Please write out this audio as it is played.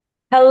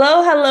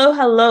Hello, hello,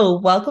 hello.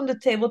 Welcome to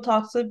Table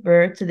Talks with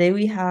Bird. Today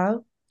we have,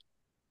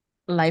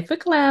 Life with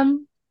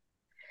Clem.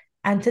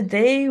 and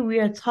today we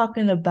are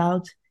talking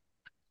about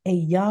a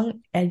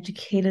young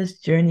educator's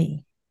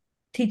journey,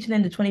 teaching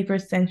in the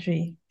 21st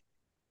century.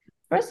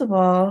 First of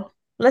all,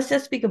 let's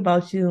just speak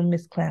about you,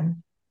 Miss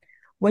Clem.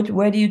 Where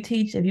do you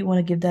teach? If you want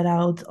to give that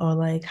out, or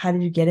like, how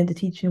did you get into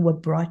teaching?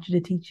 What brought you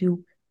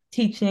to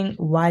teaching?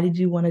 Why did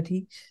you want to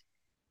teach?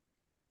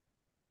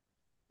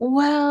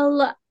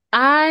 Well,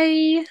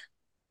 I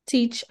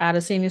teach at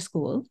a senior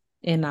school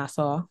in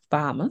Nassau,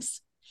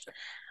 Bahamas.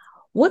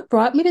 What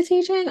brought me to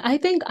teaching? I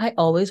think I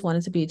always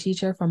wanted to be a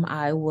teacher from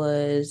I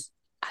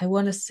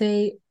want to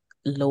say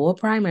lower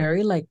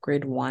primary, like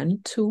grade one,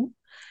 two.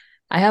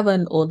 I have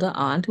an older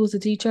aunt who's a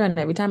teacher, and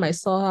every time I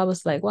saw her, I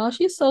was like, wow,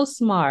 she's so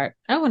smart.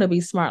 I want to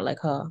be smart like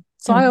her.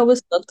 So I Mhm.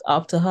 always looked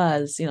up to her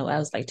as, I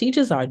was like,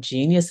 teachers are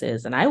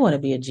geniuses, and I want to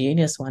be a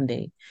genius one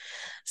day.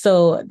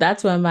 So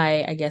that's where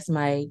I guess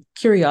my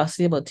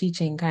curiosity about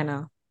teaching kind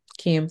of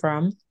came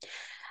from.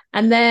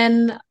 And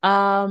then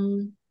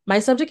my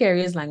subject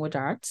area is language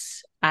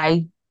arts.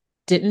 I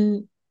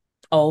didn't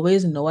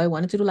always know I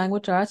wanted to do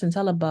language arts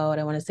until about,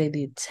 I want to say,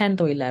 the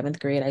 10th or 11th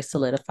grade. I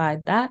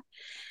solidified that.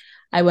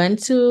 I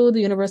went to the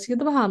University of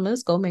the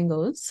Bahamas, Go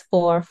Mingos,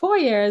 for 4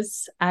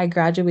 years. I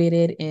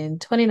graduated in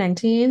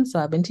 2019. So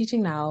I've been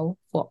teaching now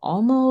for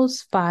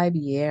almost 5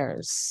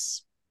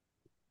 years.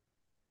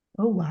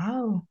 Oh,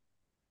 wow.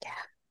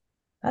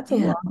 That's a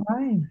Yeah, long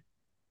time.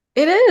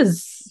 it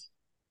is.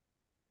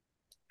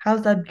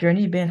 How's that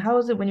journey been? How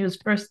was it when you was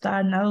first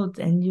starting out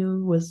and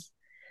you was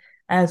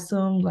I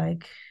assume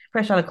like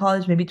fresh out of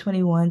college, maybe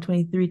 21,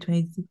 23,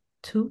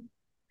 22,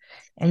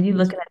 and you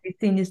looking at these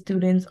senior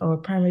students or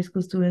primary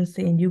school students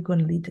saying you're going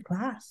to lead the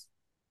class.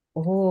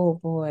 Oh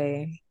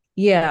boy.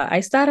 Yeah, I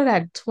started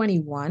at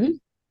 21.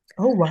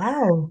 Oh,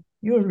 wow.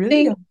 You were really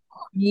Think, young.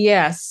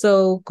 yeah,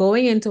 so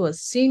going into a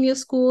senior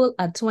school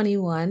at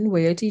 21,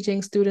 where you're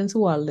teaching students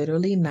who are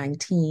literally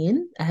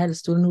 19. I had a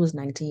student who was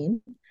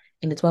 19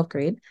 in the 12th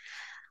grade,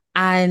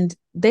 and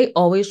they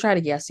always try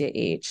to guess your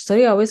age. So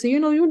they always say,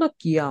 you look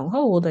young.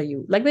 How old are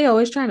you? Like they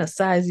always trying to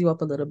size you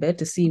up a little bit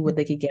to see what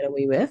they could get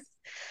away with.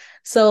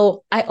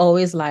 So I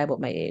always lie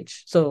about my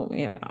age. So,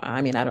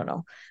 I mean, I don't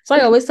know. So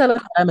I always tell them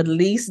I'm at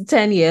least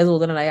 10 years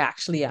older than I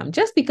actually am,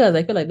 just because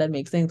I feel like that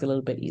makes things a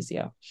little bit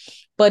easier.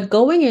 But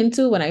going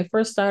into when I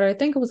first started, I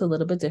think it was a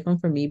little bit different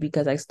for me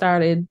because I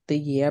started the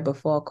year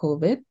before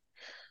COVID.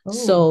 Oh,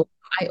 So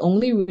I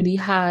only really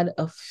had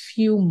a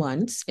few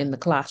months in the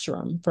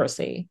classroom per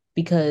se,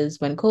 because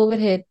when COVID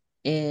hit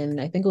in,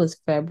 I think it was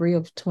February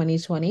of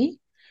 2020,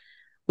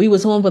 we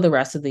was home for the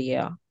rest of the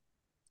year.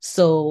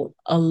 So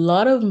a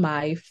lot of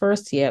my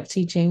first year of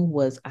teaching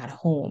was at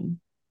home.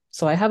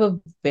 So I have a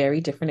very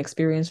different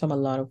experience from a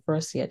lot of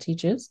first year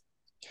teachers.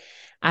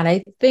 And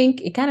I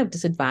think it kind of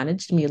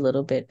disadvantaged me a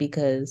little bit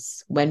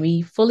because when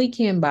we fully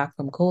came back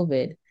from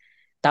COVID,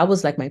 that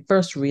was like my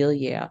first real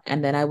year.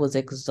 And then I was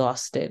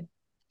exhausted.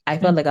 I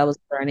felt like I was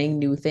learning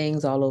new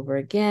things all over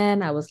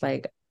again. I was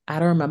like, I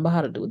don't remember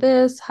how to do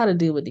this, how to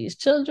deal with these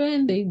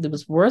children. It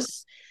was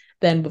worse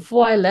than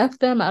before I left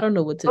them. I don't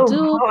know what to oh do.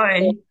 So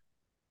boy.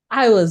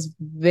 I was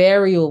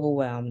very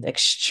overwhelmed,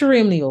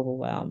 extremely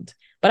overwhelmed,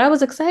 but I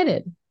was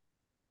excited.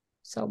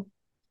 So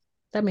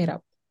that made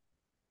up.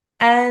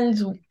 And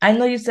I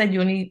know you said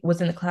you only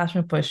was in the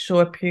classroom for a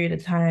short period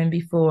of time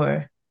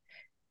before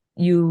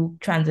you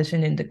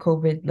transitioned into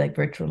COVID, like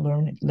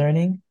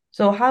learning.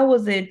 So how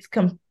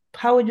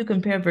would you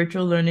compare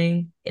virtual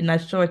learning in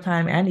that short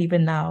time and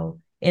even now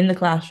in the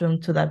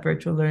classroom to that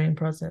virtual learning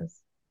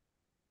process?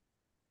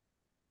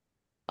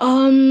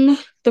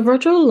 The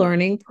virtual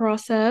learning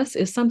process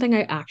is something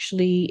I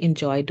actually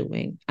enjoy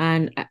doing.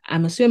 And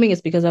I'm assuming it's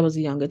because I was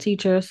a younger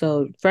teacher.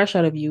 So fresh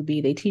out of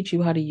UB, they teach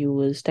you how to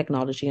use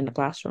technology in the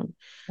classroom.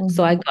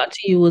 So I Mhm. got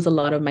to use a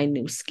lot of my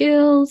new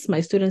skills. My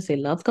students, they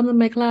love coming to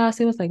my class.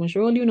 It was like, Miss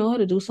Roll, you know how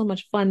to do so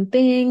much fun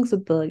things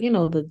with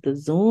the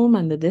Zoom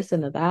and the this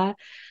and the that.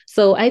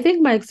 So I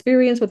think my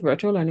experience with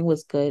virtual learning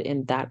was good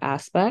in that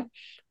aspect.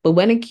 But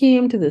when it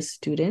came to the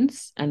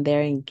students and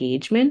their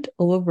engagement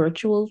over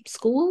virtual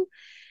school,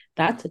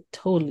 that's a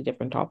totally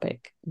different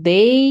topic.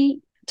 They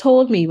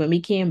told me when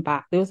we came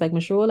back, they was like,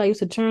 Michelle, I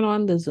used to turn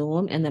on the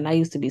Zoom and then I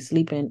used to be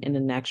sleeping in the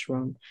next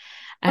room.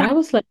 And I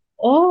was like,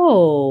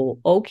 oh,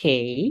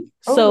 okay.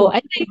 So Oh,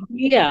 I think,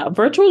 yeah,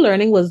 virtual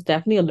learning was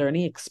definitely a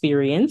learning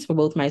experience for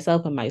both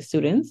myself and my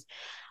students.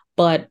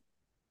 But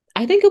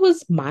I think it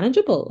was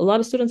manageable. A lot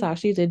of students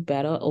actually did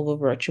better over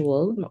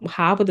virtual.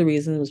 Half of the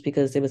reason was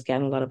because they was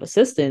getting a lot of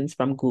assistance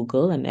from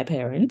Google and their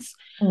parents.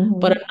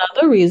 But mhm.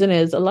 another reason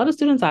is a lot of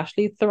students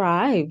actually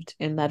thrived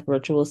in that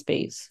virtual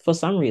space for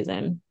some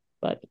reason.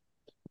 But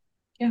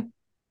yeah.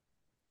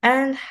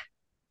 And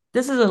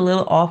this is a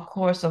little off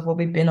course of what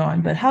we've been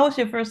on, but how was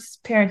your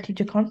first parent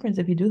teacher conference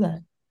if you do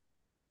that?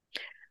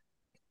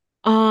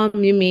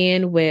 You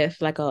mean with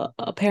like a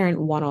parent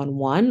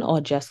one-on-one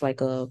or just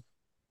like a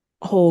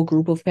whole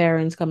group of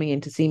parents coming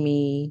in to see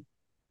me?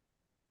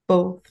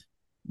 Both.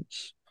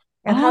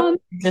 And how Um, does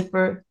it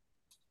differ?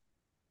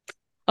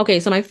 Okay,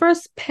 so my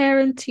first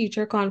parent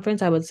teacher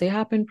conference, I would say,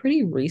 happened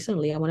pretty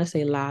recently. I want to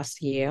say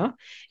last year.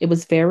 It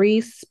was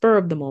very spur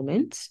of the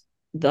moment.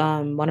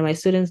 One of my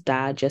students'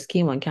 dad just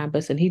came on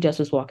campus and he just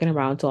was walking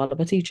around to all of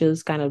the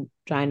teachers, kind of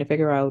trying to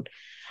figure out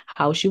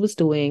how she was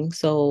doing.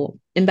 So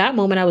in that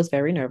moment, I was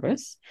very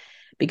nervous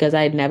because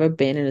I had never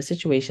been in a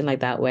situation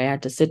like that where I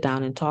had to sit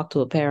down and talk to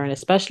a parent,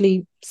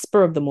 especially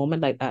spur of the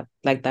moment like that.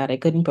 Like that, I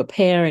couldn't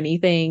prepare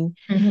anything.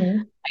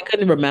 Mm-hmm. I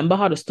couldn't remember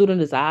how the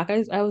student is act.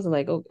 I was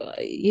like, oh,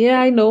 yeah,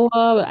 I know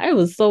her. I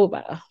was so,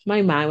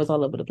 my mind was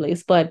all over the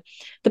place. But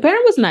the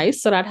parent was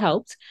nice, so that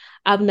helped.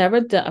 I've never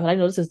dealt, I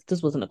noticed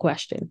this wasn't a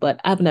question, but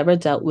I've never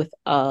dealt with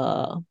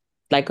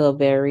like a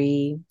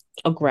very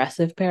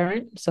aggressive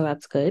parent. So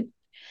that's good.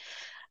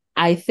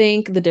 I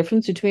think the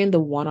difference between the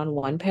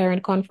one-on-one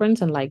parent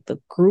conference and like the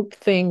group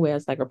thing where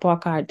it's like a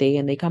report card day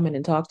and they come in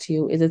and talk to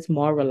you is it's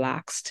more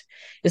relaxed.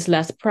 It's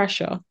less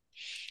pressure.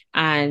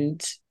 And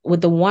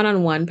with the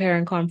one-on-one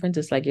parent conference,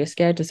 it's like you're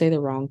scared to say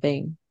the wrong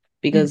thing.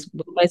 Because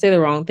if I say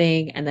the wrong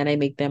thing and then I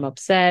make them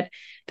upset,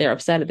 they're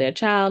upset at their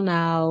child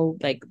now.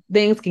 Like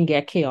things can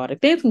get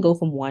chaotic. Things can go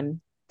from 1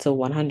 to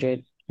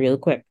 100 real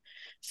quick.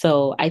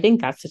 So I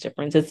think that's the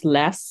difference. It's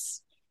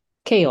less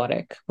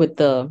chaotic with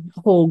the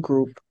whole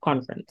group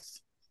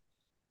conference.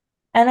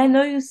 And I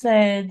know you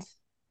said,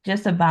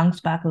 just to bounce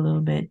back a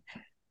little bit,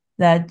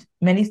 that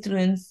many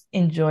students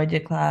enjoyed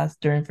your class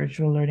during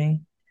virtual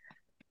learning.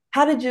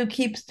 How did you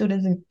keep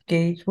students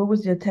engaged? What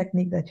was your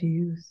technique that you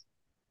used?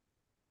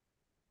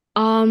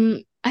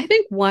 I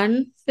think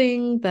one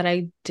thing that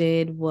I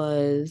did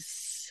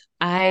was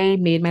I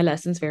made my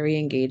lessons very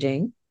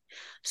engaging.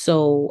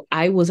 So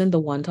I wasn't the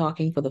one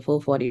talking for the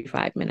full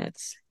 45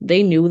 minutes.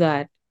 They knew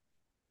that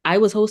I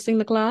was hosting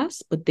the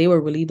class, but they were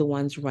really the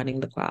ones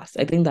running the class.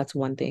 I think that's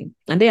one thing.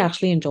 And they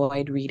actually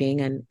enjoyed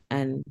reading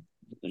and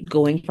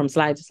going from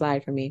slide to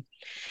slide for me.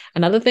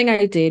 Another thing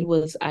I did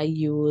was I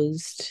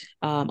used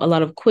a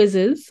lot of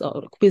quizzes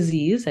or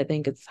quizzes, I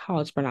think it's how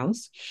it's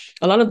pronounced.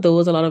 A lot of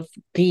those, a lot of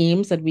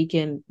games that we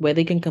can where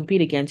they can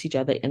compete against each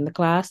other in the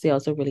class. They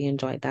also really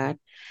enjoyed that.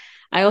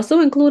 I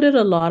also included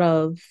a lot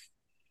of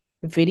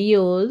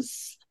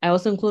videos. I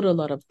also included a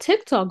lot of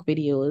TikTok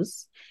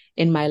videos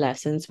in my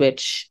lessons,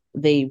 which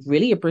they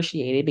really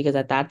appreciated because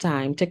at that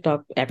time,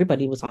 TikTok,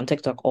 everybody was on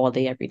TikTok all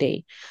day, every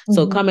day.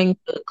 So Mm-hmm. coming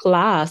to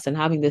class and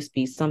having this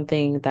be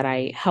something that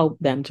I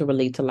helped them to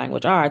relate to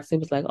language arts, it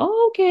was like,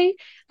 oh, okay,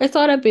 I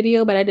saw that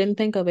video, but I didn't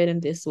think of it in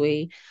this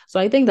way. So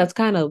I think that's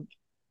kind of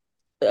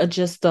a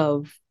gist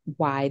of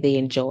why they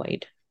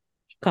enjoyed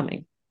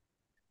coming.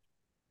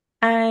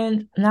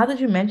 And now that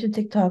you mentioned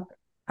TikTok,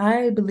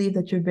 I believe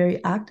that you're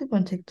very active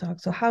on TikTok.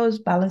 So how is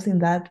balancing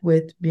that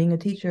with being a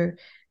teacher?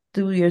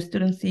 Do your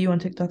students see you on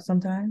TikTok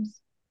sometimes?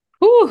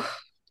 Whew.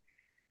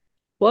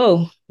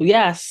 Whoa,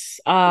 yes.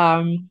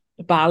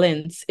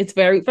 Balance. It's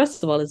very,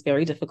 first of all, it's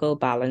very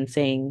difficult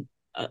balancing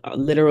a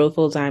literal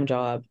full-time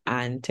job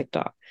and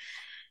TikTok.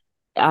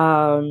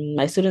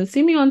 My students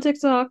see me on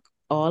TikTok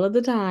all of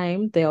the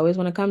time. They always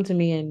want to come to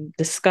me and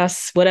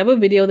discuss whatever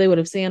video they would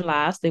have seen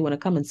last. They want to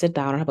come and sit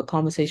down and have a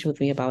conversation with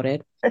me about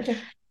it.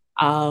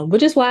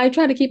 Which is why I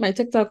try to keep my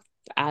TikTok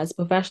as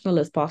professional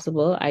as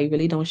possible. I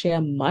really don't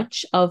share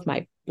much of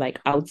my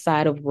like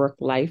outside of work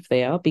life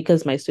there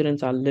because my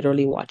students are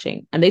literally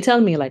watching and they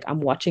tell me like I'm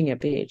watching your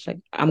page. Like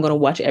I'm gonna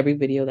watch every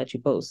video that you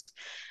post.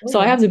 Oh, So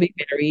I have wow. to be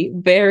very,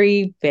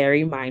 very,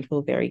 very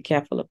mindful, very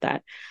careful of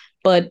that.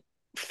 But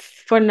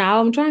for now,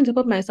 I'm trying to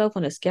put myself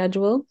on a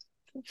schedule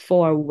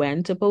for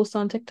when to post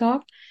on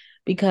TikTok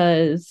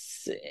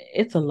because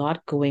it's a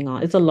lot going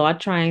on. It's a lot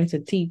trying to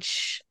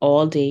teach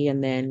all day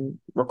and then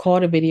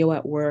record a video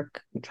at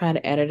work, try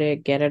to edit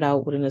it, get it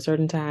out within a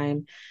certain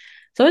time.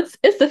 So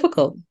it's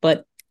difficult,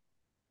 but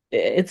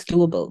it's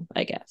doable,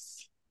 I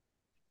guess.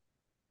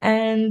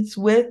 And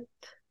with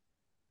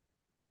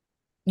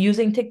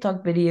using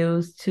TikTok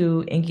videos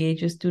to engage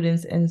your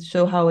students and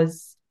show how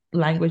it's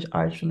language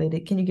arts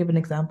related, can you give an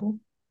example?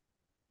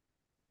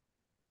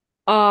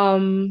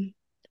 Um,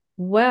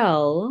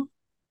 well,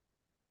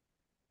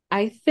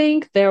 I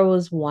think there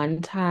was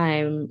one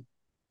time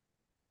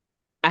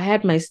I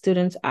had my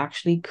students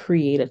actually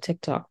create a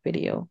TikTok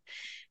video.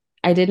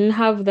 I didn't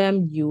have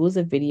them use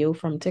a video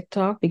from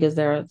TikTok because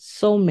there are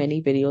so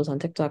many videos on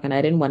TikTok and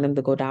I didn't want them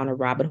to go down a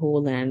rabbit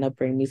hole and end up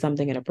bringing me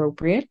something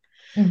inappropriate.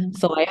 Mhm.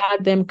 So I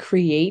had them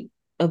create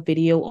a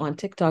video on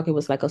TikTok. It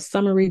was like a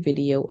summary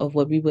video of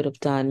what we would have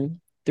done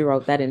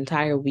throughout that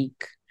entire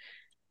week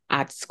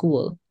at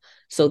school.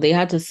 So they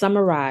had to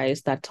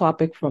summarize that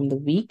topic from the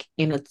week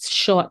in a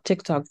short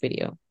TikTok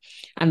video.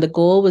 And the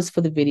goal was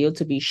for the video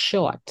to be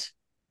short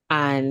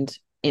and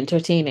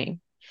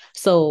entertaining.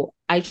 So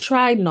I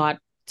tried not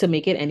to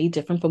make it any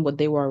different from what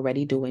they were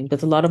already doing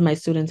because a lot of my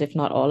students, if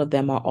not all of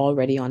them, are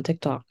already on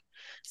TikTok.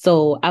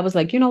 So I was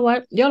like, you know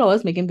what? Y'all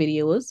always making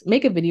videos.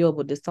 Make a video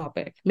about this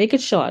topic. Make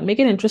it short. Make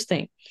it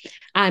interesting.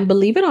 And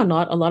believe it or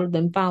not, a lot of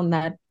them found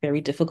that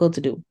very difficult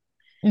to do.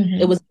 It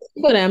Mhm. was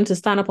easy for them to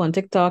stand up on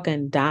TikTok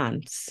and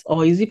dance,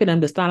 or easy for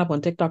them to stand up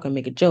on TikTok and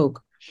make a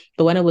joke.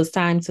 But when it was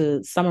time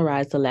to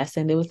summarize the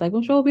lesson, they was like,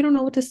 well, sure, we don't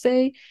know what to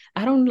say.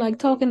 I don't like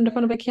talking in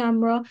front of a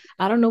camera.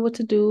 I don't know what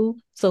to do.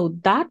 So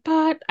that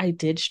part I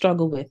did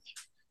struggle with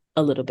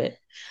a little bit.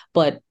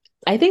 But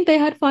I think they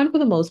had fun for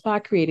the most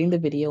part creating the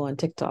video on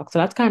TikTok. So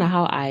that's kind of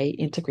how I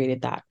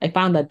integrated that. I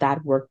found that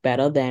that worked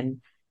better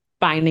than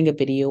finding a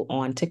video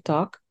on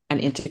TikTok and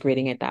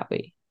integrating it that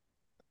way.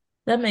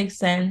 That makes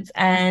sense.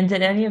 And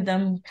did any of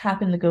them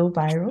happen to go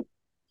viral?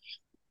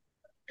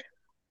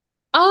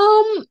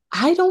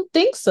 I don't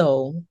think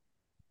so.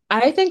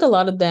 I think a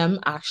lot of them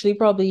actually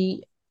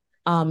probably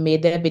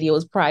made their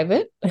videos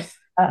private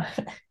Uh,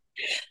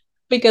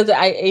 because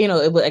I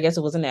guess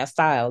it wasn't their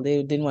style.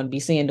 They didn't want to be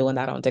seen doing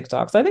that on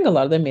TikTok. So I think a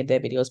lot of them made their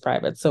videos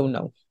private. So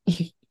no.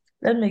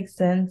 that makes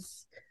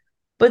sense.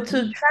 But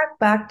to track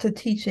back to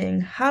teaching,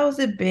 how's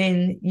it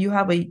been? You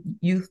have a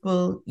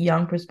youthful,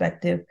 young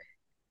perspective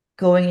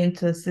going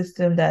into a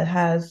system that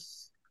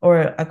has,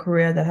 or a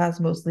career that has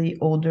mostly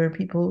older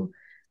people.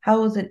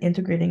 How is it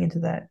integrating into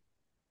that?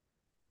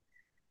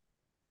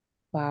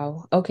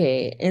 Wow.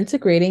 Okay.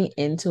 Integrating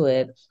into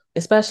it,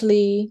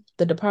 especially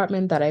the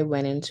department that I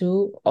went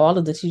into, all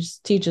of the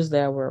teachers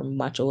there were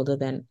much older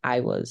than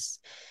I was.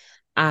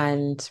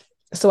 And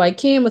so I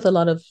came with a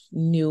lot of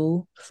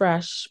new,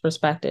 fresh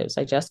perspectives.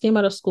 I just came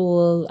out of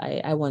school.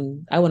 I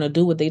want to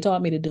do what they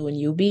taught me to do in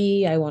UB.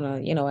 I want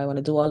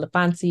to do all the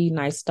fancy,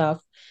 nice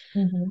stuff.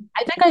 Hmm.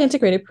 I think I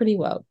integrated pretty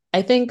well.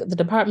 I think the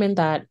department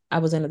that I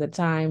was in at the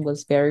time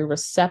was very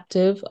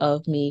receptive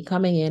of me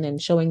coming in and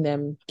showing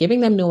them, giving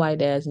them new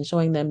ideas and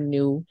showing them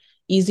new,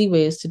 easy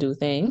ways to do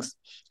things,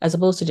 as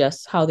opposed to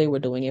just how they were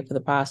doing it for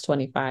the past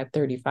 25,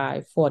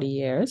 35, 40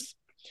 years.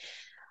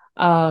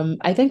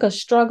 I think a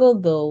struggle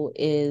though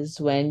is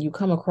when you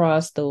come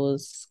across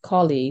those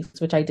colleagues,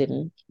 which I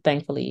didn't,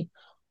 thankfully,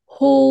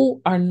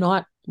 who are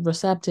not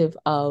receptive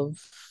of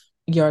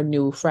your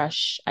new,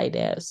 fresh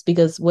ideas.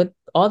 Because what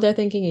all they're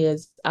thinking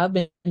is, I've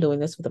been doing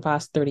this for the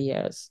past 30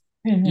 years.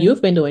 Hmm.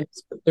 You've been doing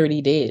this for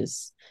 30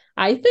 days.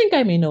 I think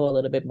I may know a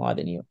little bit more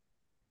than you.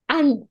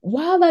 And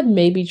while that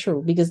may be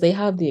true because they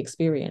have the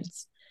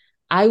experience,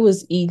 I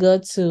was eager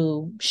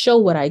to show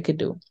what I could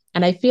do.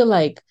 And I feel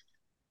like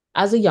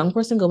as a young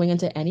person going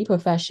into any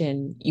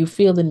profession, you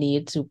feel the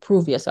need to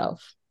prove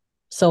yourself.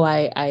 So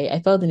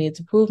I felt the need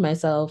to prove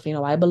myself.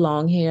 I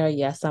belong here.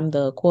 Yes, I'm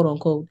the quote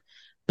unquote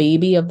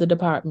baby of the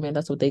department.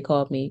 That's what they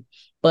called me.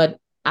 But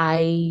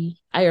I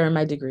earned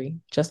my degree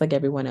just like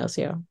everyone else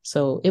here.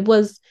 So it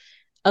was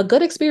a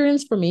good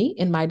experience for me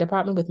in my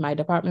department with my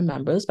department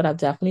members, but I've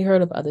definitely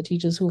heard of other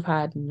teachers who've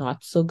had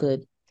not so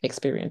good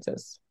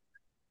experiences.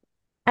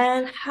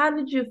 And how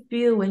did you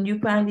feel when you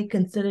finally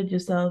considered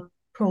yourself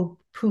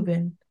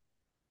proven?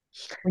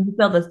 When you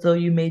felt as though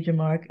you made your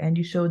mark and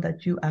you showed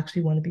that you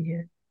actually want to be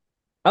here?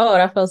 Oh,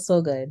 that felt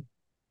so good.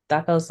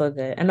 That felt so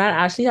good. And that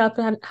actually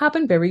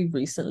happened very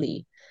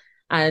recently.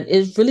 And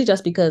it's really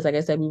just because, like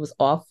I said, we was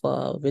off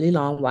for a really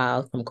long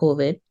while from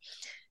COVID.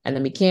 And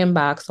then we came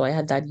back. So I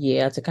had that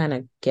year to kind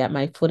of get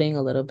my footing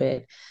a little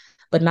bit.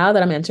 But now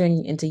that I'm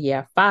entering into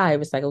year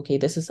 5, it's like, okay,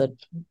 this is a,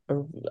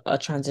 a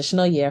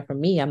transitional year for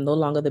me. I'm no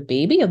longer the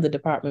baby of the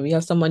department. We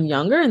have someone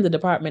younger in the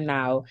department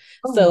now.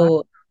 Oh, wow.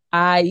 So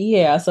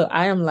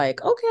I am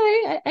like,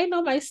 okay, I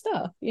know my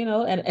stuff,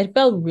 and it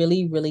felt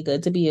really, really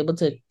good to be able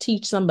to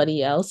teach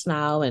somebody else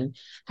now and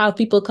have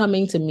people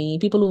coming to me,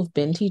 people who've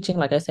been teaching,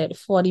 like I said,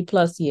 40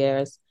 plus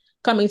years,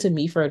 coming to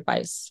me for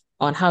advice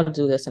on how to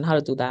do this and how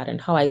to do that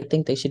and how I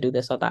think they should do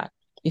this or that.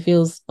 It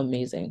feels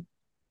amazing.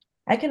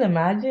 I can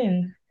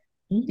imagine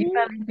you Mhm.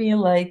 finally feel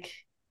like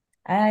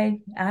I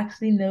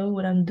actually know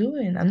what I'm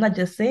doing. I'm not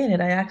just saying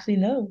it, I actually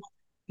know.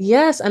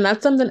 Yes, and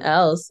that's something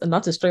else, and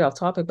not to stray off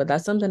topic, but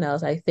that's something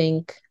else I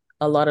think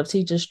a lot of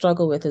teachers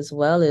struggle with as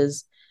well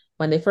is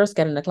when they first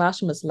get in the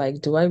classroom, it's like,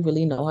 do I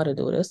really know how to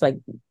do this? Like,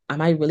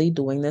 am I really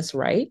doing this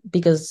right?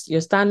 Because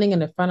you're standing in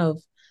the front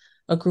of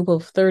a group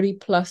of 30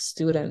 plus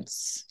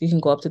students. You can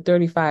go up to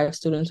 35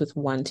 students with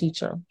one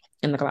teacher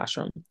in the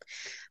classroom,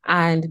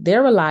 and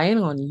they're relying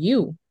on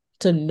you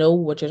to know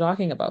what you're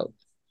talking about.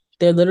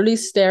 They're literally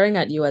staring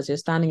at you as you're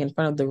standing in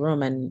front of the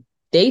room and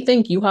they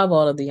think you have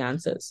all of the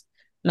answers.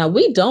 Now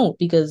we don't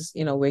because,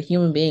 we're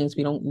human beings.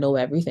 We don't know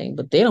everything,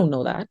 but they don't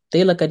know that.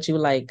 They look at you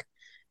like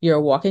you're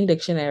a walking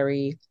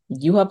dictionary.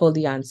 You have all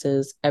the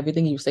answers.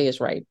 Everything you say is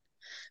right.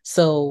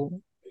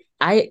 So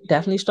I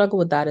definitely struggled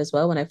with that as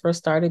well when I first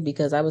started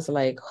because I was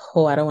like,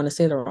 oh, I don't want to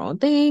say the wrong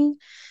thing.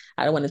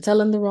 I don't want to tell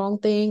them the wrong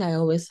thing. I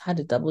always had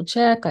to double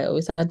check. I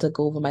always had to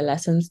go over my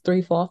lessons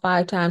 3, 4,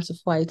 5 times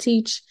before I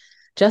teach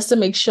just to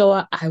make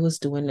sure I was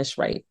doing this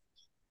right.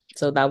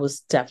 So that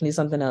was definitely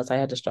something else I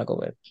had to struggle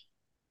with.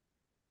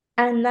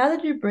 And now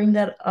that you bring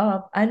that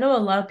up, I know a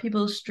lot of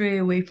people stray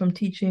away from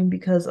teaching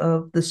because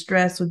of the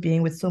stress of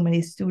being with so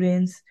many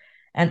students,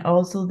 and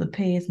also the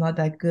pay is not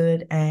that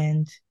good,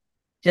 and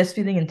just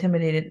feeling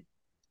intimidated.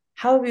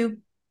 How have you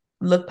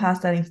looked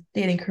past that and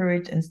stayed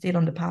encouraged and stayed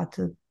on the path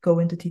to go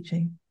into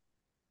teaching?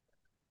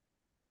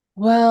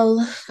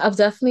 Well, I've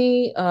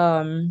definitely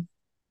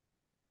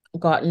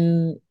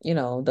gotten,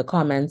 the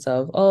comments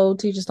of, oh,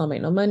 teachers don't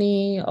make no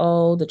money.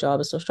 Oh, the job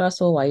is so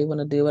stressful. Why you want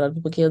to deal with other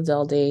people's kids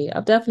all day?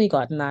 I've definitely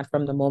gotten that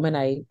from the moment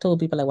I told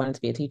people I wanted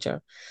to be a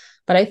teacher.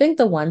 But I think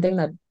the one thing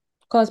that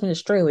caused me to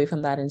stray away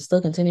from that and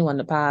still continue on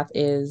the path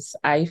is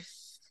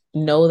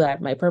know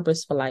that my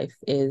purpose for life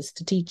is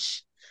to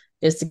teach,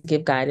 is to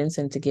give guidance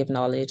and to give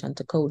knowledge and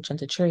to coach and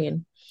to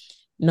train,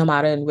 no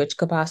matter in which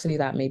capacity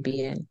that may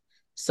be in.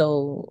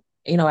 So,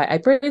 I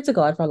prayed to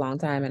God for a long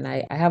time and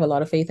I have a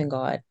lot of faith in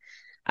God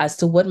as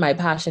to what my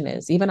passion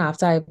is. Even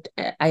after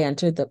I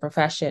entered the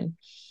profession,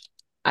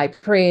 I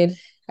prayed.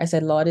 I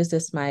said, Lord, is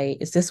this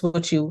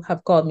what you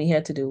have called me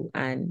here to do?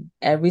 And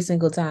every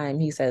single time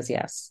he says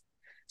yes.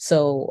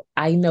 So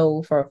I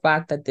know for a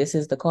fact that this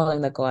is the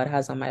calling that God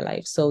has on my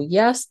life. So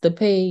yes, the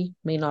pay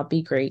may not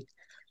be great,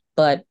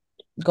 but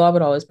God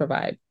would always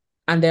provide.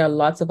 And there are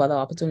lots of other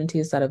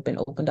opportunities that have been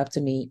opened up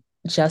to me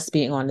just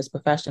being on this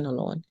profession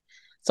alone.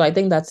 So I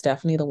think that's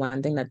definitely the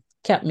one thing that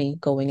kept me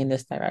going in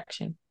this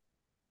direction.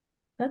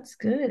 That's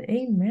good.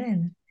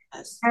 Amen.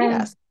 Yes. And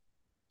Yes.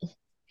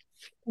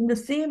 on the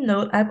same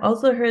note, I've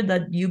also heard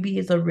that UB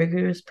is a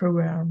rigorous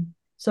program.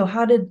 So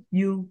how did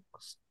you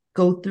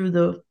go through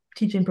the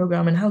teaching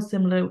program and how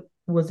similar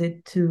was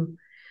it to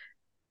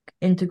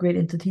integrate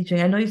into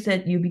teaching? I know you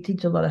said UB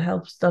teach a lot of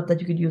help stuff that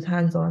you could use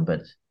hands-on,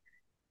 but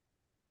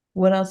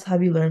what else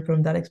have you learned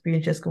from that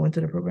experience just going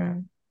through the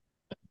program?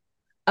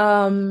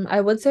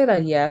 I would say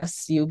that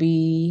yes,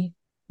 UB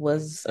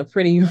was a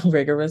pretty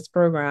rigorous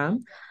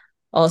program.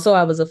 Also,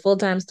 I was a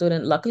full-time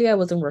student. Luckily, I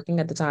wasn't working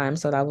at the time,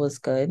 so that was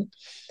good.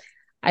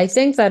 I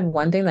think that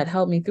one thing that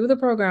helped me through the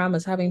program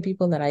is having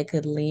people that I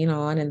could lean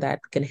on and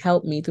that can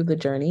help me through the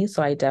journey.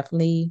 So I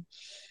definitely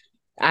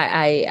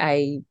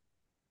I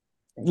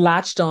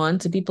latched on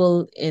to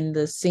people in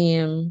the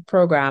same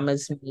program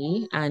as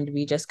me, and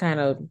we just kind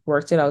of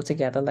worked it out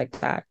together like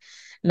that.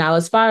 Now,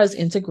 as far as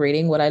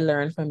integrating what I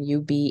learned from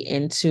UB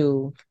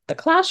into the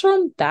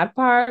classroom, that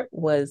part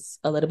was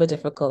a little bit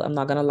difficult. I'm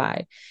not going to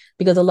lie,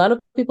 because a lot of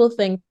people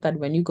think that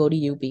when you go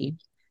to UB,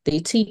 they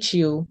teach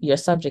you your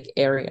subject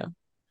area,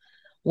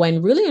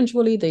 when really and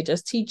truly, they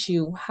just teach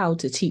you how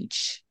to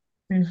teach.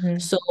 Mm-hmm.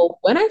 So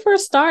when I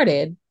first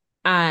started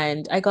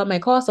and I got my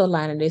course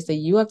outline and they say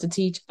you have to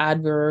teach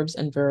adverbs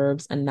and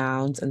verbs and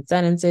nouns and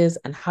sentences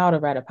and how to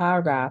write a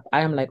paragraph,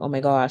 I am like, oh my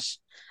gosh,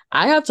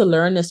 I have to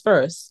learn this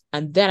first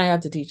and then I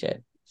have to teach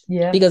it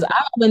Yeah. because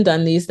I haven't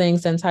done these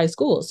things since high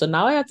school. So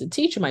now I have to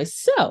teach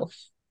myself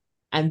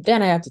and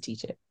then I have to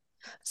teach it.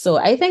 So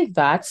I think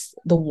that's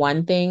the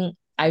one thing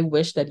I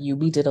wish that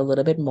UB did a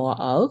little bit more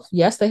of.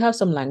 Yes, they have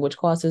some language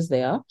courses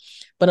there,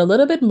 but a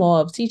little bit more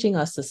of teaching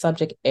us the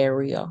subject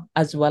area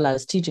as well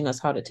as teaching us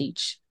how to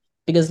teach.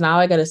 Because now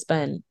I got to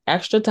spend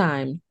extra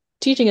time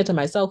teaching it to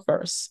myself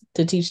first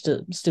to teach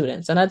the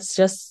students. And that's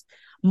just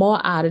more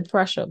added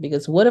pressure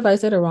because what if I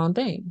say the wrong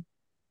thing?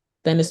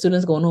 Then the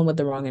student's going home with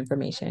the wrong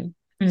information.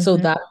 So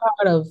Mm-hmm. that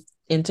part of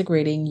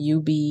integrating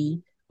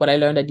UB, what I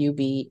learned at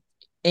UB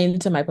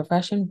into my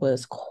profession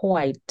was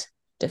quite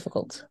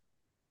difficult.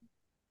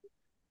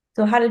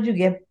 So how did you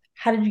get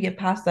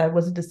past that?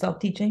 Was it the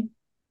self-teaching?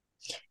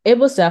 It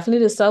was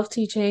definitely the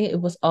self-teaching.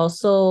 It was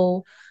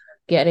also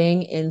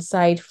getting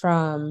insight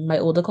from my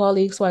older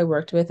colleagues who I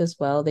worked with as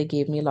well. They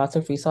gave me lots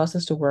of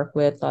resources to work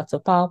with, lots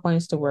of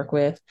PowerPoints to work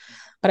with.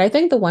 But I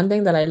think the one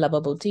thing that I love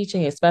about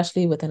teaching,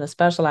 especially within a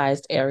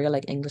specialized area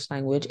like English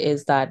language,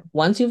 is that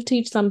once you've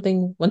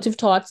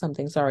taught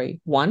something, sorry,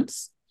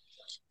 once,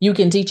 you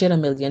can teach it a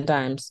million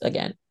times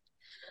again.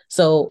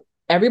 So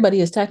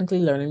everybody is technically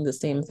learning the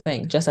same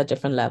thing, just at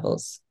different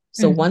levels.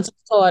 So Mm-hmm. once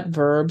you taught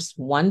verbs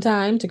one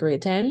time to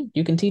grade 10,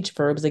 you can teach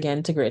verbs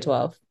again to grade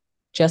 12,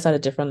 just at a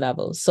different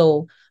level.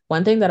 So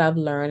one thing that I've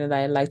learned and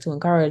I like to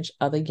encourage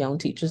other young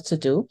teachers to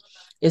do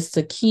is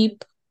to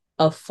keep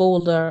a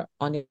folder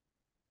on your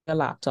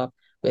laptop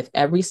with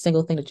every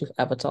single thing that you've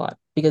ever taught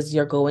because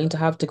you're going to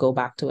have to go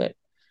back to it.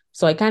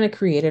 So I kind of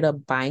created a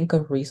bank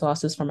of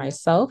resources for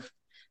myself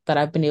that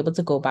I've been able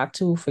to go back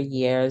to for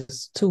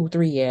years, 2,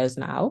 3 years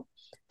now,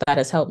 that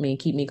has helped me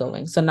keep me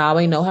going. So now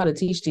I know how to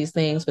teach these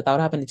things without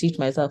having to teach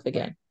myself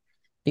again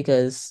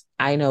because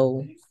I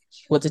know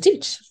what to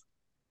teach.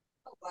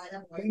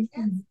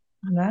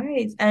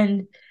 Nice.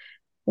 And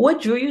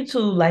what drew you to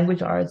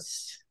language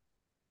arts?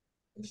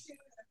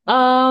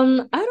 I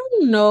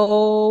don't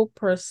know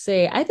per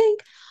se. I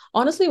think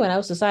honestly, when I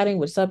was deciding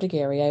which subject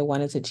area I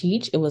wanted to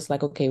teach, it was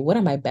like, okay, what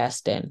am I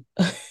best in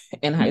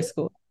in high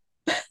school?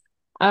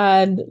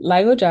 And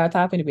language arts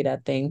happened to be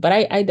that thing. But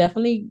I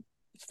definitely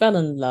fell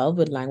in love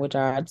with language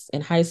arts in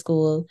high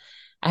school.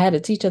 I had a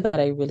teacher that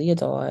I really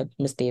adored,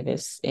 Miss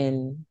Davis,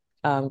 in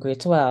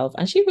grade 12.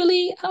 And she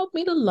really helped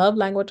me to love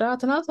language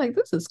arts. And I was like,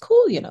 this is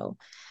cool.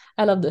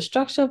 I love the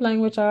structure of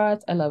language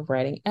arts. I love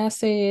writing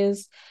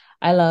essays.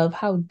 I love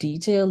how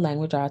detailed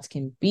language arts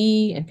can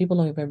be, and people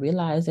don't even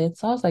realize it.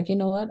 So I was like, you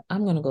know what?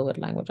 I'm gonna go with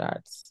language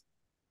arts.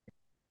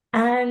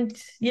 And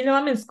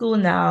I'm in school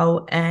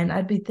now and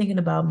I'd be thinking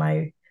about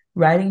my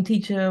writing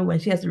teacher when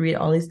she has to read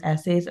all these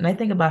essays, and I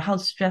think about how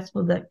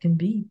stressful that can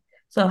be.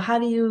 So how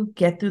do you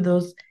get through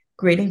those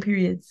grading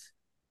periods?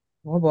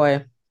 Oh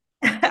boy.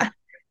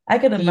 I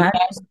can imagine.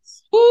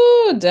 Yes.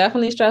 Ooh,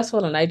 definitely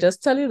stressful. And I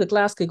just tell you, the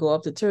class could go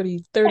up to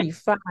 30,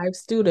 35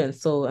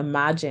 students. So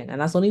imagine,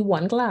 and that's only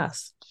one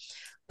class.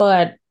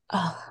 But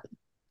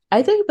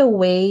I think the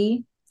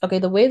way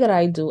that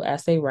I do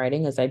essay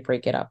writing is I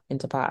break it up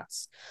into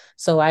parts.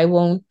 So I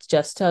won't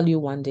just tell you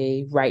one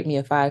day, write me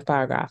a 5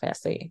 paragraph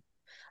essay.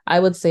 I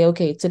would say,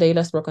 okay, today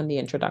let's work on the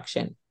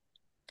introduction.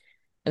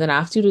 And then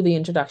after you do the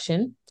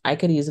introduction, I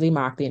could easily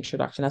mark the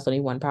introduction. That's only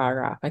 1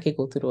 paragraph. I could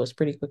go through those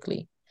pretty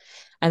quickly.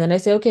 And then I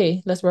say,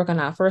 okay, let's work on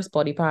our first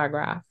body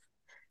paragraph.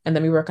 And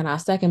then we work on our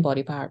second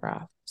body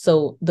paragraph.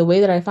 So the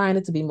way that I find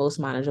it to be most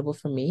manageable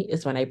for me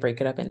is when I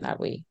break it up in that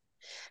way.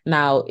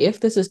 Now,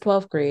 if this is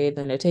 12th grade,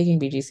 then they're taking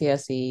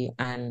BGCSE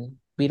and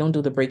we don't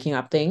do the breaking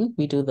up thing.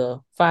 We do the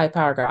 5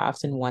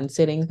 paragraphs in one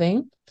sitting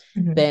thing.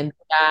 Mhm. Then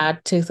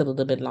that takes a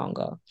little bit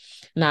longer.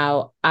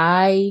 Now,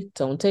 I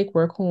don't take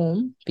work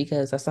home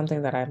because that's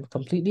something that I'm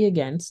completely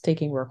against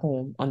taking work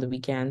home on the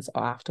weekends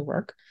or after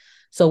work.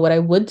 So what I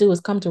would do is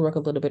come to work a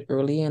little bit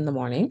early in the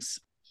mornings.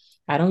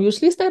 I don't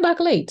usually stay back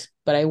late,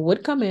 but I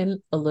would come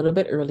in a little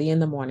bit early in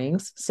the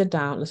mornings, sit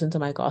down, listen to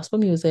my gospel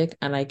music,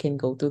 and I can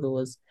go through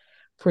those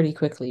pretty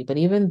quickly. But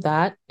even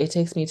that, it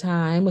takes me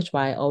time, which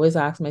why I always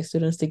ask my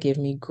students to give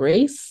me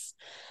grace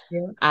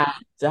Yeah.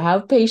 and to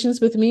have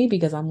patience with me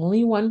because I'm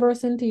only one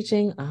person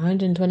teaching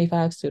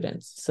 125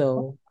 students.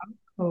 So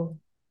Cool.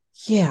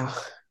 yeah.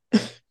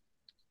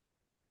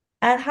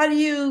 And how do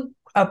you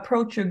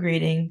approach your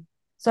grading?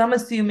 So I'm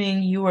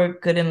assuming you were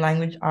good in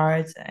language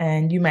arts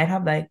and you might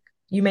have like,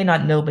 you may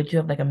not know, but you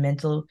have like a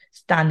mental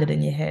standard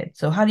in your head.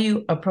 So how do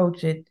you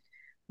approach it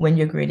when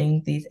you're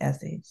grading these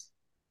essays?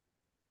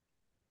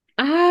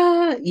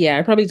 Yeah,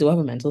 I probably do have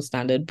a mental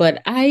standard,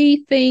 but I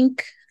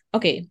think,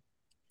 okay,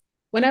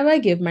 whenever I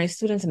give my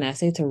students an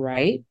essay to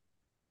write,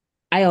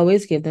 I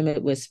always give them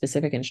it with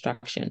specific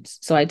instructions.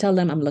 So I tell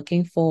them I'm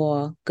looking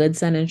for good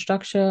sentence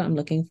structure, I'm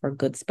looking for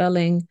good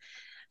spelling,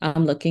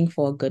 I'm looking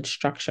for good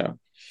structure.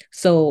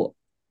 So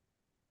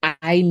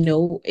I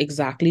know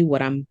exactly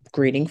what I'm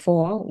grading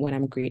for when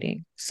I'm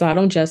grading. So I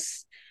don't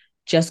just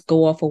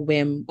go off a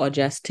whim or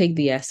just take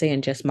the essay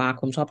and just mark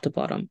from top to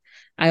bottom.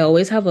 I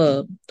always have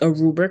a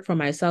rubric for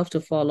myself to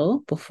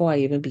follow before I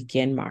even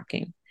begin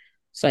marking.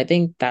 So I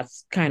think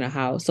that's kind of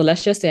how. So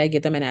let's just say I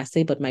give them an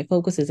essay, but my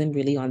focus isn't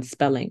really on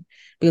spelling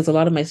because a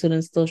lot of my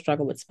students still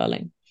struggle with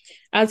spelling.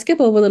 I'll skip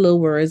over the little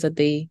words that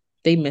they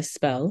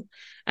misspell,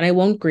 and I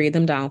won't grade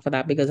them down for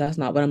that because that's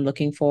not what I'm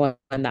looking for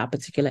in that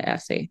particular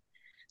essay.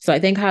 So I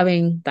think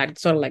having that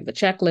sort of like the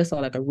checklist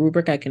or like a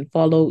rubric I can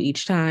follow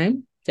each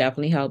time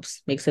definitely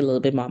helps, makes it a little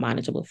bit more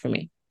manageable for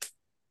me.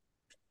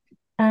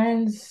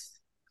 And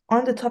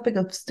on the topic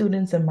of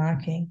students and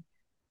marking,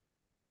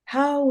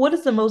 what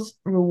is the most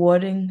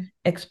rewarding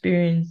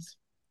experience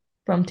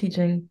from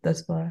teaching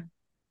thus far?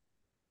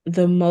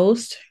 The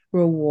most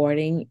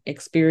rewarding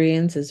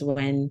experience is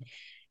when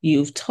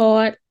you've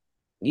taught,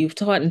 you've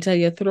taught until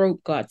your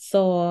throat got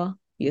sore.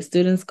 Your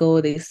students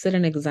go, they sit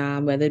an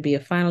exam, whether it be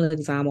a final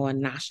exam or a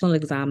national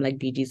exam like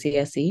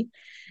BGCSE,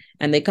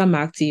 and they come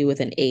back to you with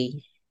an A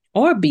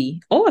or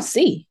B or a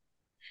C.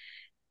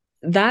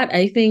 That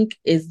I think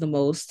is the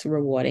most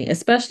rewarding,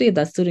 especially if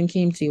that student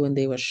came to you when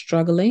they were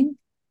struggling.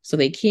 So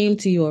they came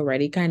to you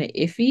already kind of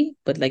iffy,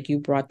 but like you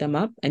brought them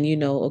up and you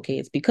know, okay,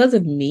 it's because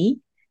of me,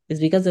 it's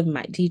because of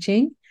my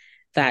teaching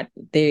that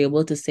they're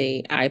able to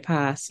say, I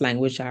passed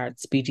language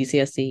arts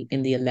BGCSE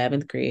in the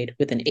 11th grade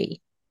with an A.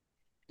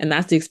 And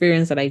that's the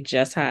experience that I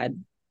just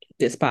had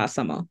this past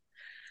summer.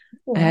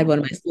 I had Wow. one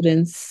of my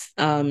students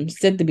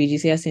sit the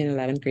BGCSE in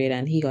 11th grade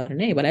and he got an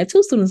A, but I had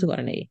two students who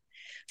got an A.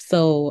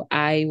 So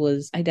I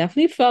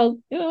definitely felt,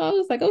 I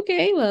was like,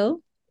 okay,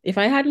 well, if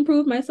I hadn't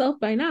proved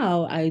myself by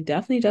now, I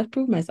definitely just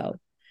proved myself.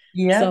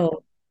 Yep.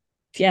 So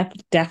yeah,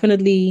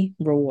 definitely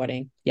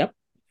rewarding. Yep.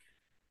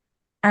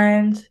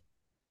 And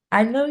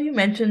I know you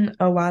mentioned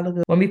a while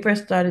ago when we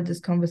first started this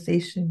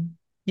conversation,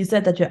 you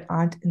said that your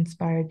aunt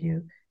inspired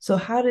you. So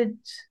how did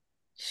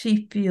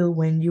she feel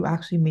when you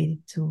actually made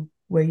it to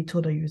where you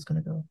told her you was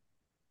gonna go?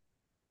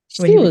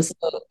 When She you was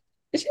so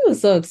she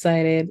was so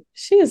excited.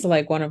 She is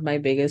like one of my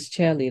biggest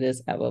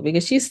cheerleaders ever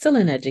because she's still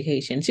in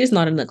education. She's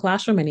not in the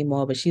classroom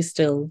anymore, but she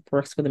still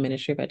works for the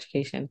Ministry of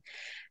Education.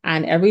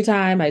 And every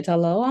time I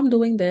tell her, oh, I'm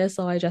doing this,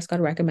 or I just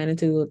got recommended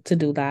to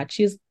do that,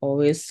 she's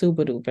always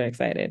super duper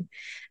excited.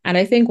 And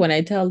I think when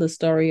I tell the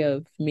story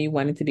of me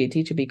wanting to be a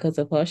teacher because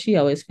of her, she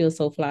always feels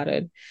so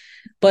flattered.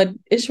 But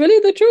it's really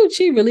the truth.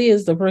 She really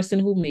is the person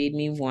who made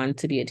me want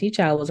to be a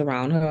teacher. I was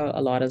around her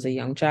a lot as a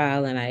young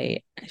child, and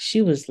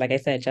she was, like I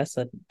said, just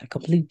a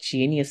complete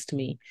genius to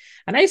me.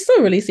 And I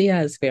still really see her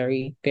as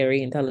very,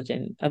 very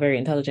intelligent, a very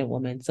intelligent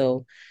woman.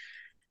 So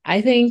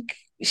I think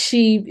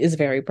she is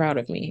very proud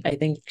of me. I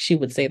think she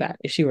would say that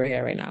if she were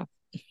here right now.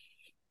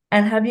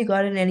 and have you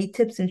gotten any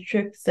tips and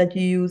tricks that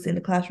you use in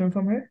the classroom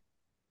from her?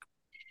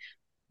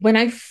 When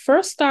I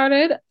first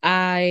started,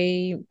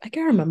 I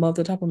can't remember off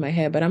the top of my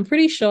head, but I'm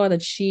pretty sure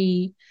that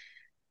she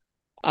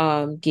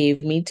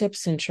gave me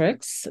tips and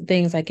tricks,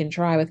 things I can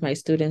try with my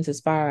students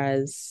as far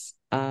as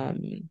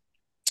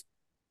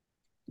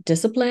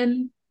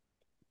discipline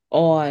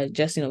or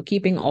just,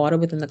 keeping order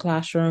within the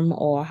classroom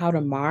or how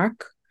to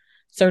mark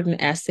certain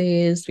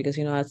essays because,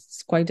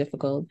 it's quite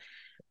difficult.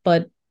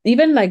 But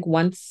even like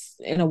once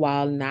in a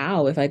while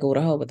now, if I go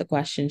to her with a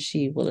question,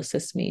 she will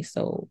assist me.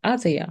 So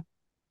I'd say yeah.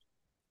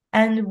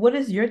 And what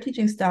is your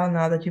teaching style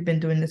now that you've been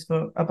doing this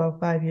for about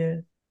 5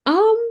 years?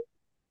 Um,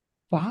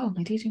 wow,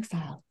 my teaching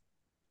style.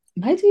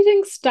 My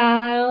teaching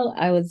style,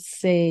 I would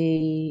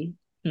say,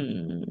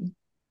 hmm.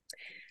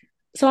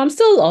 So I'm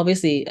still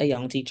obviously a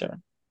young teacher,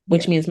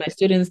 which Yeah. means my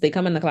students, they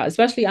come in the class,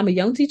 especially I'm a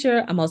young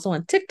teacher. I'm also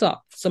on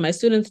TikTok. So my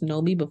students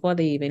know me before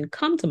they even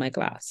come to my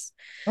class.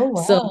 Oh,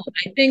 So wow.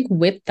 I think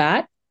with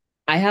that,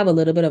 I have a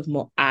little bit of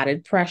more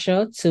added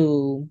pressure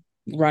to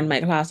run my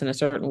class in a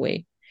certain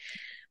way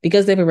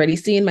because they've already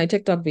seen my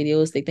TikTok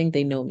videos. They think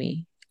they know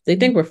me. They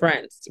think we're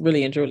friends,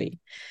 really and truly.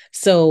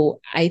 So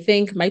I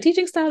think my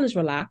teaching style is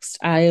relaxed.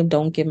 I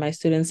don't give my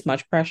students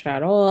much pressure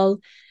at all.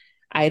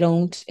 I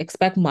don't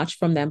expect much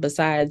from them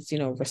besides,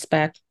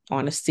 respect,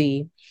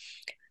 honesty,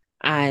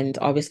 and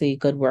obviously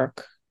good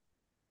work.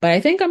 But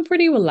I think I'm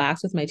pretty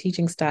relaxed with my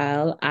teaching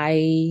style.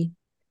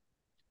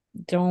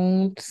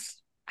 Don't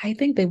I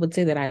think they would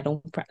say that I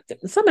don't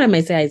practice. Some of them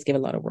may say I just give a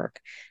lot of work.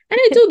 And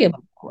I do give a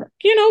lot of work,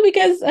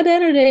 because at the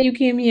end of the day, you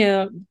came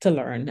here to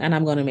learn, and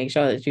I'm going to make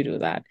sure that you do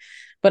that.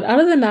 But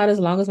other than that, as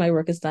long as my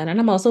work is done, and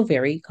I'm also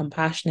very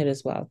compassionate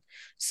as well.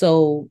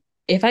 So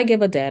if I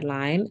give a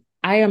deadline,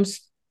 I am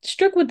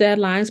strict with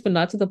deadlines, but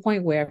not to the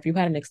point where if you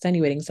had an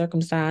extenuating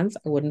circumstance,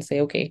 I wouldn't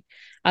say, okay,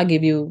 I'll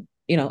give you,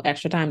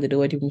 extra time to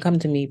do it. You can come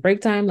to me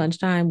break time,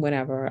 lunchtime,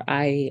 whatever.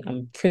 I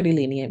am pretty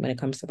lenient when it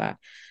comes to that.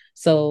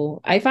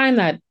 So I find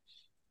that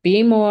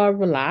being more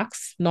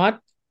relaxed, not,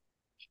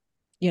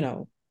 you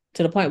know,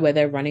 to the point where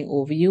they're running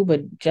over you,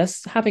 but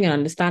just having an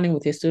understanding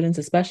with your students,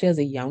 especially as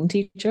a young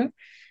teacher,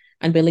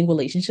 and building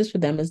relationships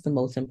with them is the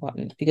most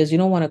important because you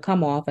don't want to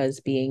come off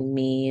as being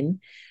mean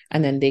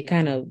and then they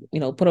kind of,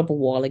 put up a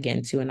wall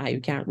against you and now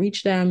you can't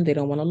reach them. They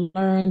don't want to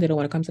learn, they don't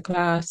want to come to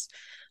class.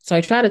 So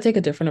I try to take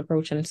a different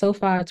approach and so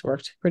far it's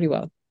worked pretty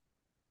well.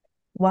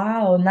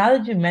 Wow. Now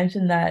that you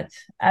mentioned that,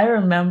 I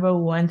remember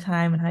one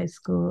time in high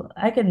school,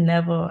 I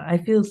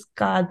feel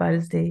scarred by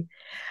this day.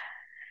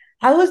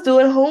 I was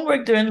doing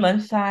homework during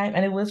lunchtime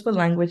and it was for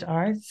language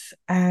arts.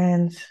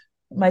 And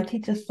my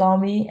teacher saw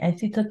me and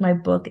she took my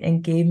book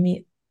and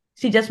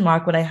she just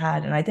marked what I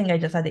had. And I think I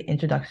just had the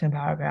introduction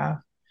paragraph.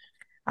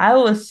 I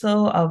was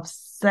so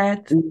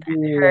upset,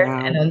 hurt,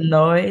 and Wow.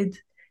 annoyed.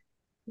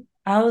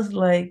 I was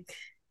like,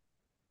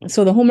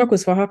 So the homework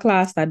was for her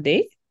class that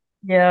day?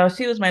 yeah,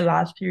 she was my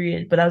last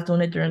period, but I was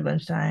doing it during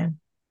lunchtime.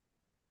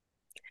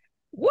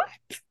 What?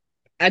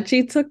 And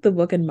she took the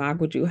book and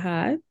marked what you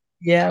had?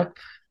 Yep.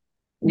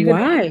 You could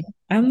Why?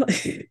 I'm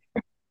I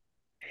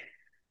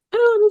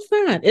don't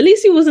understand. At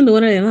least he wasn't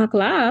doing it in her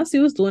class. He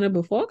was doing it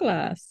before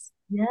class.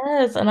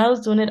 Yes, and I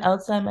was doing it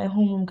outside my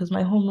homeroom because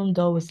my homeroom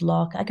door was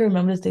locked. I can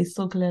remember this day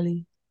so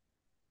clearly.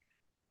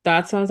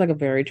 That sounds like a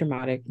very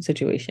traumatic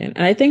situation.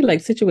 And I think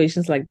like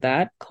situations like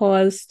that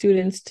cause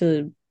students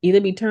to either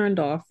be turned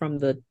off from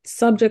the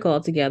subject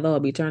altogether or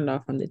be turned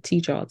off from the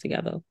teacher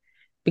altogether.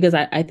 Because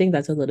I think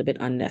that's a little bit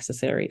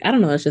unnecessary. I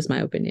don't know, that's just my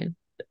opinion.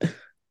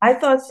 I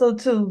thought so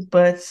too,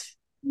 but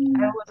Mm.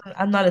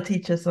 I'm not a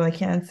teacher, so I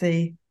can't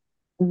say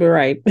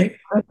Right.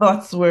 my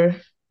thoughts were. Yeah.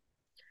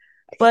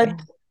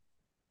 But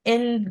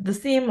in the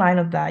same line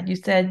of that, you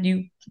said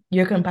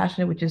you're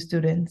compassionate with your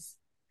students.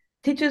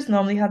 Teachers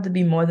normally have to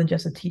be more than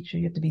just a teacher.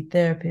 You have to be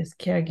therapists,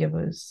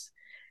 caregivers,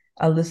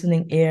 a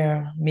listening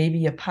ear,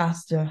 maybe a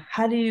pastor.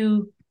 How do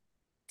you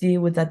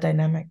deal with that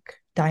dynamic?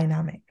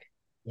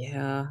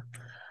 Yeah.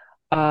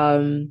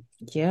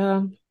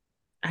 Yeah.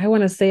 I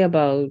want to say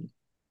about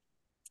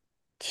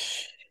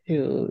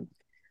shoot,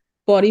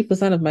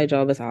 40% of my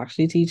job is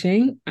actually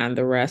teaching, and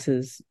the rest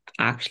is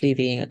actually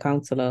being a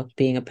counselor,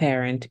 being a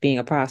parent, being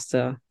a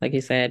pastor, like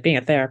you said, being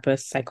a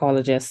therapist,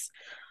 psychologist,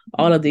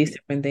 all of these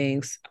different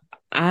things.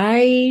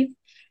 I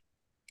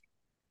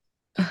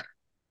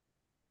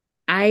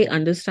I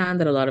understand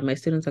that a lot of my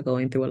students are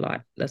going through a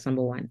lot. That's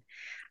number one.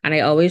 And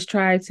I always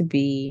try to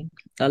be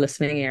a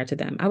listening ear to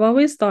them. I've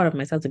always thought of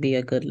myself to be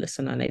a good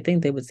listener, and I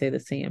think they would say the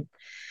same.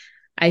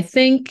 I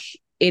think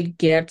it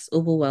gets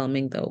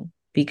overwhelming though,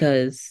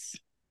 because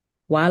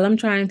while I'm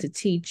trying to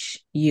teach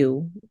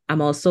you,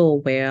 I'm also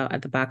aware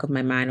at the back of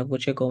my mind of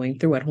what you're going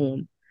through at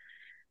home.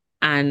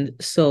 And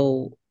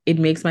so it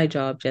makes my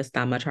job just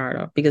that much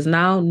harder because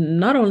now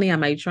not only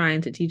am I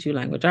trying to teach you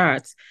language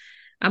arts,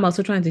 I'm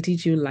also trying to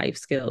teach you life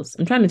skills.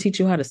 I'm trying to teach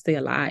you how to stay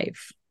alive,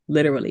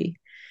 literally.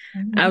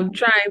 Mhm. I'm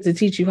trying to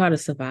teach you how to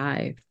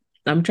survive.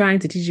 I'm trying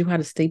to teach you how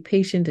to stay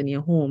patient in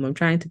your home. I'm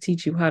trying to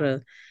teach you how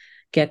to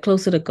get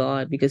closer to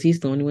God because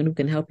He's the only one who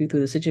can help you through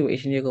the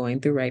situation you're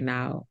going through right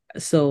now.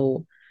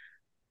 So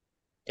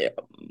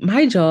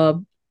my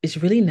job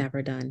is really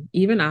never done.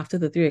 Even after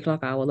the 3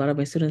 o'clock hour, a lot of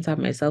my students have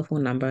my cell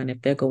phone number. And if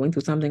they're going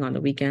through something on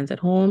the weekends at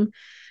home,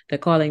 they're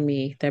calling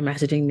me, they're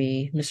messaging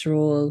me, Miss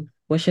Rule,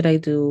 what should I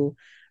do?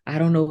 I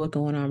don't know what's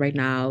going on right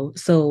now.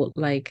 So,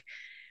 like,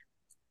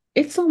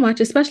 it's so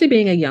much, especially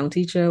being a young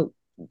teacher.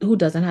 who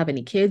doesn't have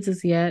any kids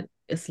as yet,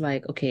 it's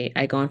like, okay,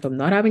 I gone from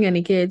not having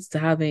any kids to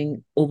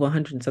having over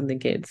 100 and something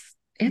kids.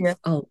 Yeah. It's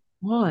a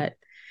lot.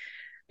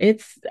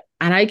 It's,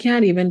 and I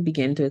can't even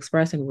begin to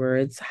express in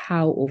words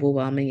how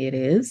overwhelming it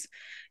is.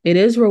 It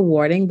is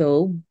rewarding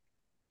though,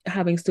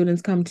 having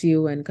students come to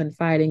you and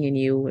confiding in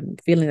you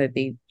and feeling that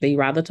they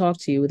rather talk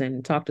to you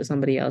than talk to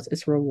somebody else.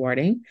 It's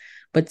rewarding.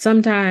 But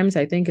sometimes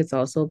I think it's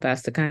also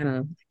best to kind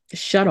of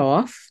shut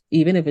off,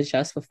 even if it's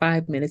just for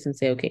 5 minutes, and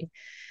say, okay,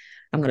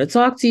 I'm going to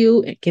talk to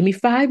you. Give me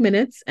 5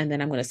 minutes, and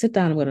then I'm going to sit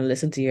down. I'm going to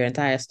listen to your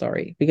entire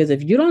story. Because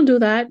if you don't do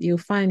that, you'll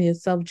find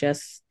yourself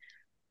just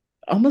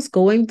almost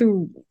going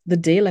through the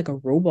day like a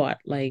robot.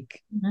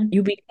 Like Mhm.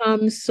 you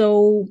become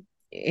so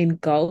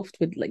engulfed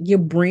with, like, your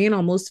brain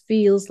almost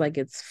feels like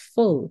it's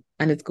full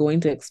and it's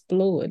going to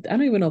explode. I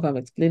don't even know if I'm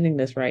explaining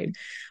this right,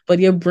 but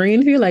your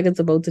brain feel like it's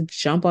about to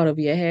jump out of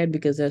your head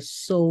because there's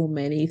so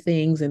many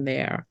things in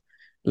there.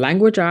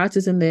 Language arts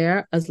is in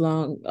there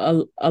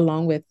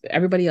along with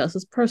everybody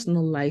else's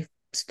personal life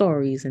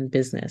stories and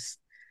business.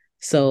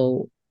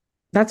 So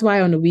that's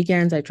why on the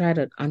weekends I try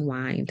to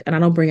unwind and I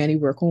don't bring any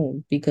work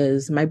home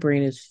because my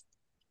brain is,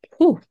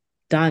 whew,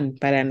 done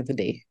by the end of the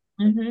day.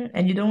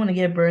 And you don't want to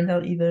get burned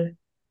out either.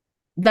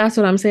 That's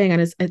what I'm saying.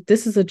 And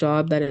this is a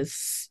job that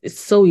it's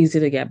so easy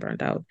to get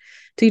burnt out.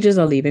 Teachers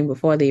are leaving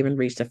before they even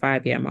reach the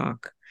 5 year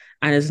mark.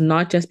 And it's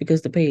not just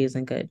because the pay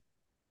isn't good.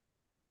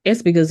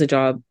 It's because the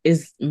job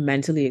is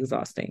mentally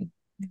exhausting.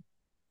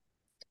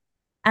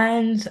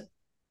 And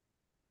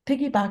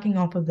piggybacking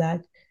off of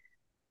that,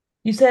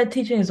 you said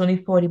teaching is only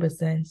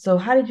 40%. So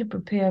how did you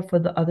prepare for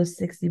the other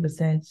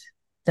 60%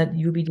 that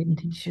UB didn't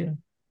teach you?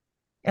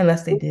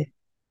 Unless they did.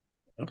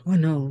 Oh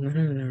no, no,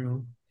 no, no,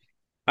 no.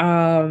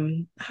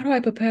 How do I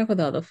prepare for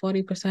the other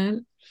 40%?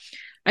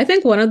 I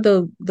think one of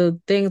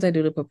the things I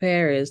do to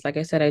prepare is, like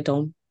I said, I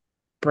don't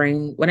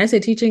bring, when I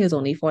say teaching is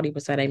only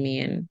 40%, I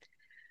mean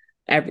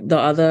the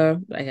other,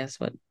 I guess,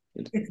 what,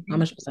 how 60.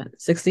 much percent?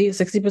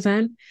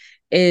 60%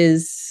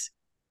 is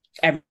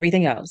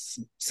everything else.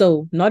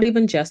 So not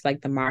even just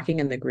like the marking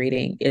and the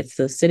grading, it's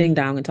the sitting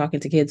down and talking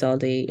to kids all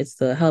day, it's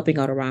the helping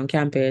out around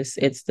campus,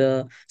 it's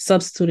the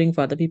substituting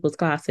for other people's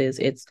classes,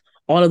 it's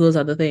all of those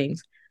other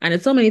things. And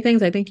it's so many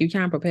things I think you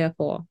can't prepare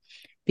for.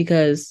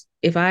 Because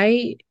if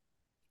I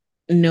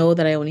know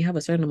that I only have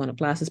a certain amount of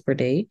classes per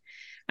day,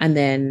 and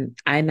then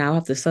I now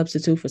have to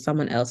substitute for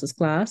someone else's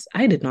class,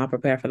 I did not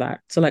prepare for that.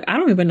 So like I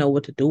don't even know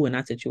what to do in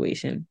that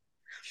situation.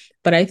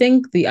 But I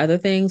think the other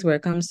things where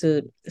it comes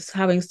to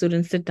having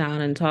students sit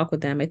down and talk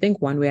with them, I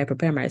think one way I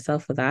prepare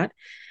myself for that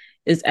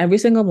is every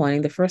single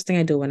morning, the first thing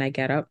I do when I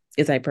get up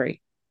is I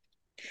pray.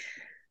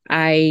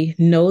 I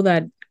know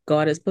that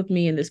God has put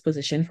me in this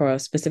position for a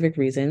specific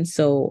reason.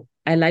 So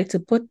I like to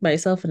put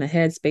myself in a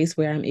headspace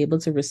where I'm able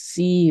to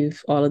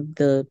receive all of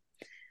the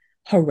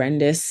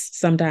horrendous,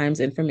 sometimes,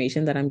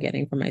 information that I'm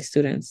getting from my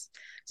students.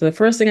 So the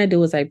first thing I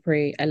do is I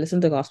pray. I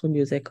listen to gospel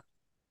music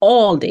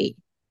all day.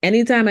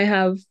 Anytime I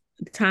have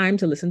time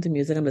to listen to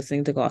music, I'm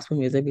listening to gospel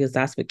music because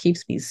that's what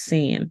keeps me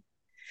sane.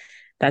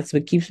 That's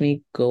what keeps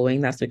me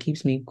going. That's what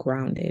keeps me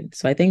grounded.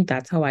 So I think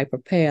that's how I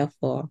prepare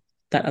for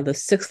that other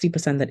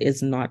 60% that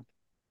is not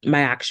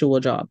my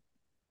actual job.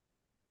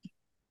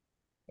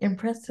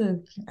 Impressive.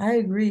 I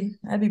agree.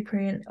 I be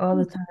praying all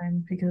the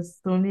time because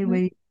the only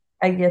way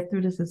I get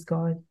through this is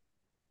God.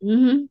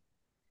 Mm-hmm.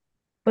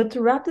 But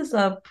to wrap this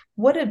up,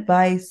 what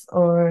advice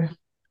or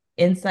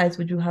insights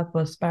would you have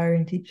for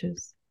aspiring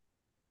teachers?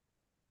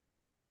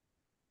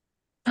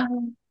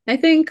 I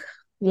think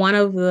one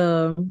of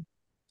the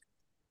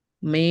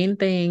main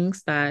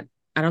things that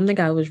I don't think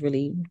I was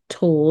really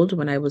told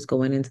when I was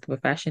going into the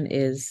profession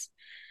is,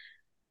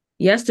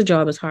 yes, the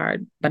job is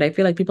hard, but I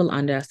feel like people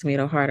underestimate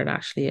how hard it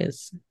actually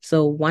is.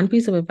 So, one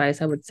piece of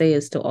advice I would say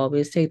is to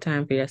always take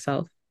time for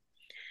yourself.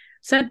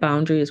 Set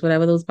boundaries,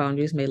 whatever those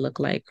boundaries may look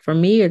like. For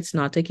me, it's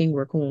not taking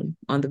work home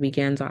on the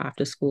weekends or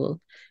after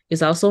school.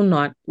 It's also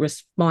not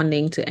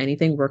responding to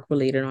anything work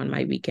related on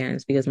my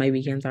weekends because my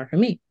weekends are for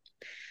me.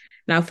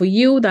 Now, for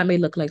you, that may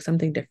look like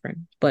something different,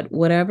 but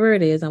whatever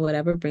it is and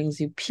whatever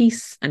brings you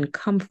peace and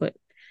comfort,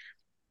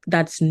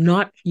 that's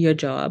not your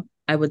job.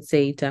 I would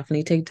say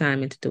definitely take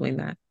time into doing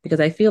that because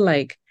I feel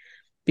like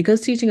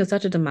because teaching is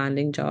such a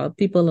demanding job,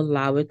 people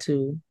allow it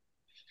to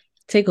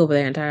take over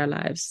their entire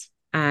lives.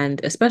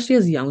 And especially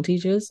as young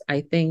teachers,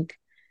 I think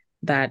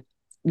that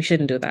we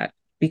shouldn't do that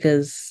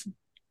because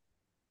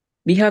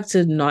we have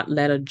to not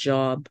let a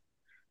job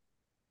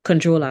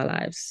control our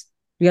lives.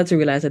 We have to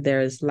realize that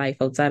there is life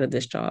outside of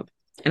this job.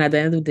 And at the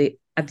end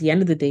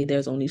of the day,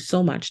 there's only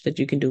so much that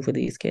you can do for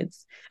these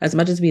kids. As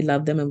much as we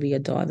love them and we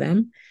adore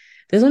them,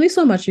 there's only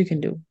so much you can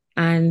do.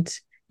 And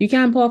you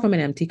can't pour from an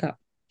empty cup.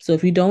 So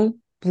if you don't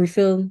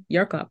refill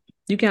your cup,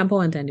 you can't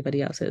pour into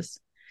anybody else's.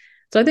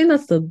 So I think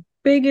that's the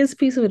biggest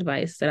piece of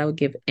advice that I would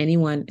give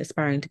anyone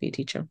aspiring to be a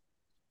teacher.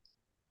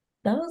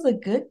 That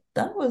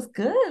was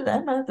good.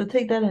 I might have to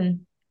take that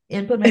and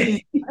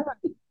implement it.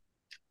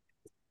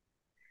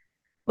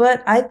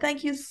 But I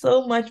thank you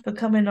so much for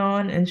coming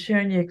on and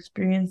sharing your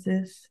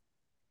experiences.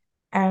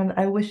 And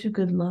I wish you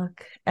good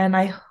luck. And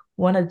I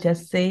want to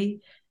just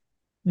say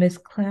Miss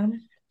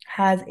Clem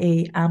has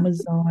a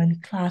Amazon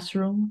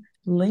classroom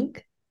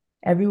link.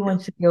 Everyone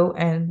should go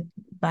and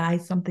buy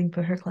something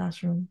for her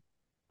classroom.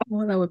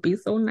 Oh, that would be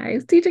so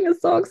nice. Teaching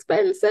is so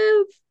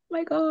expensive.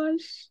 My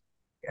gosh.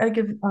 I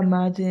can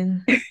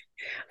imagine.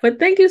 But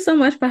thank you so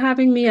much for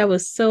having me. I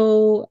was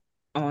so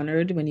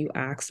honored when you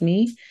asked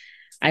me.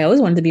 I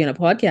always wanted to be on a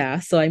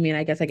podcast. So, I mean,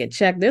 I guess I could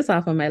check this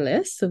off on my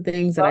list of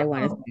things that I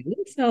wanted Welcome. to do.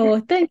 So,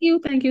 thank you.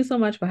 Thank you so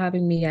much for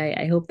having me.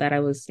 I hope that I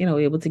was,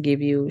 able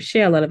to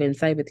share a lot of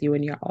insight with you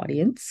and your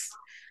audience.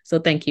 So,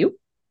 thank you.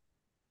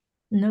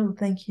 No,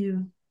 thank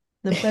you.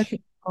 The pleasure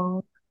is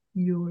all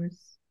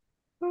yours.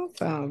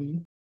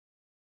 Awesome.